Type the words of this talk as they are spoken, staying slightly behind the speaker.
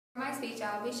speech,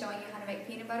 I will be showing you how to make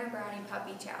peanut butter brownie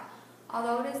puppy chow.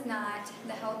 Although it is not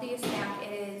the healthiest snack,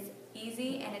 it is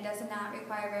easy and it does not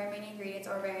require very many ingredients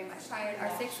or very much. Required are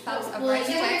 6 cups of rice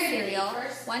check cereal,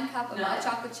 1 cup of milk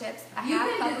chocolate chips, a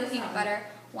half cup of peanut butter,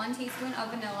 1 teaspoon of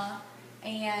vanilla,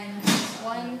 and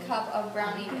 1 cup of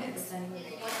brownie mix.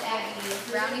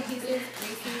 Brownie pieces,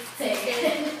 Reese's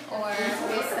Pieces, or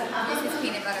Reese's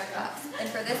peanut butter cups. And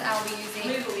for this, I will be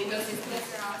using Reese's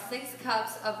Pieces. 6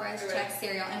 cups of rice check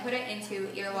cereal and put it into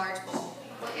your large bowl.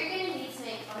 What you're going to need to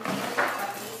make peanut butter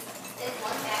puppies is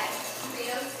 1 bag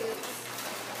Frito scoops,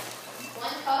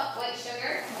 1 cup white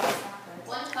sugar,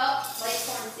 1 cup light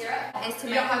corn syrup. Is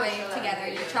to microwave together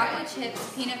your chocolate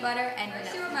chips, peanut butter, and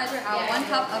vanilla. You will measure out 1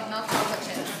 cup of milk chocolate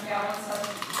chips.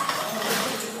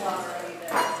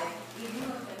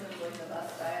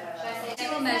 You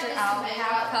will measure out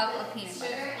half cup of peanut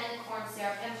butter. Sugar and corn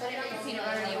syrup and put it in the Peanut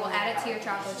butter, you will add it to your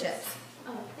chocolate chips.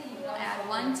 You will add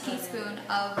 1 teaspoon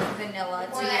of vanilla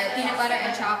to your peanut butter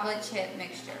and chocolate chip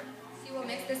mixture. You will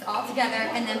mix this all together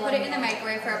and then put it in the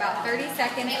microwave for about 30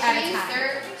 seconds at a time. Make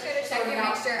sure to check your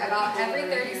mixture about every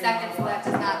 30 seconds so that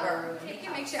does not burn. Take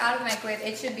your mixture out of the microwave,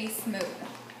 it should be smooth.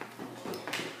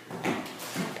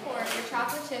 Pour your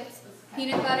chocolate chips,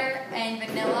 peanut butter, and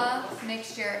vanilla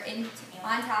mixture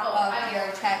on top of your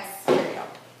Chex cereal.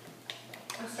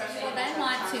 You will then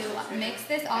want to mix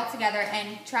this all together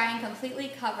and try and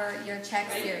completely cover your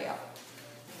Chex cereal.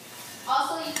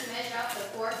 Also, you can measure out the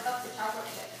 4 cups of chocolate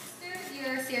chips. After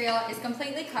your cereal is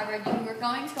completely covered, you are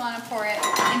going to want to pour it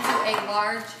into a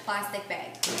large plastic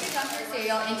bag. When you dump your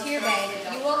cereal into your bag,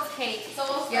 you will take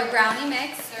your brownie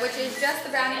mix, which is just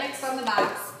the brownie mix from the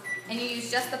box, and you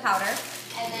use just the powder.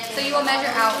 So you will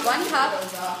measure out 1 cup.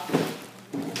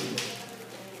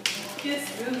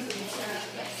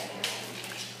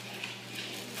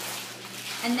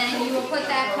 And then you will put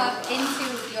that cup into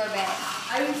your bag.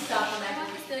 I would stop on that. You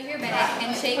want to fill your bag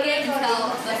and shake it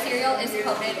until the cereal is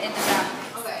coated in the brownie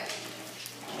mix. Okay.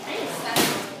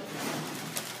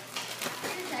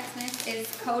 Your Chex Mix is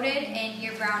coated in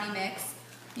your brownie mix.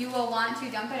 You will want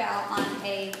to dump it out on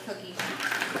a cookie sheet.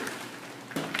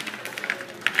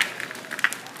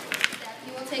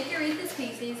 You will take your Reese's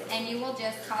Pieces and you will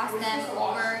just toss them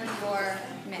over your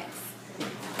mix.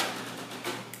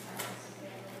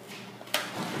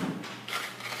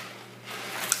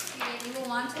 You will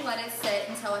want to let it sit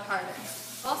until it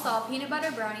hardens. Also, peanut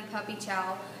butter brownie puppy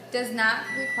chow does not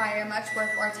require much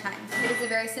work or time. It is a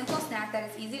very simple snack that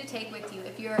is easy to take with you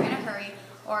if you are in a hurry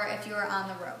or if you are on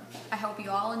the road. I hope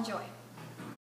you all enjoy.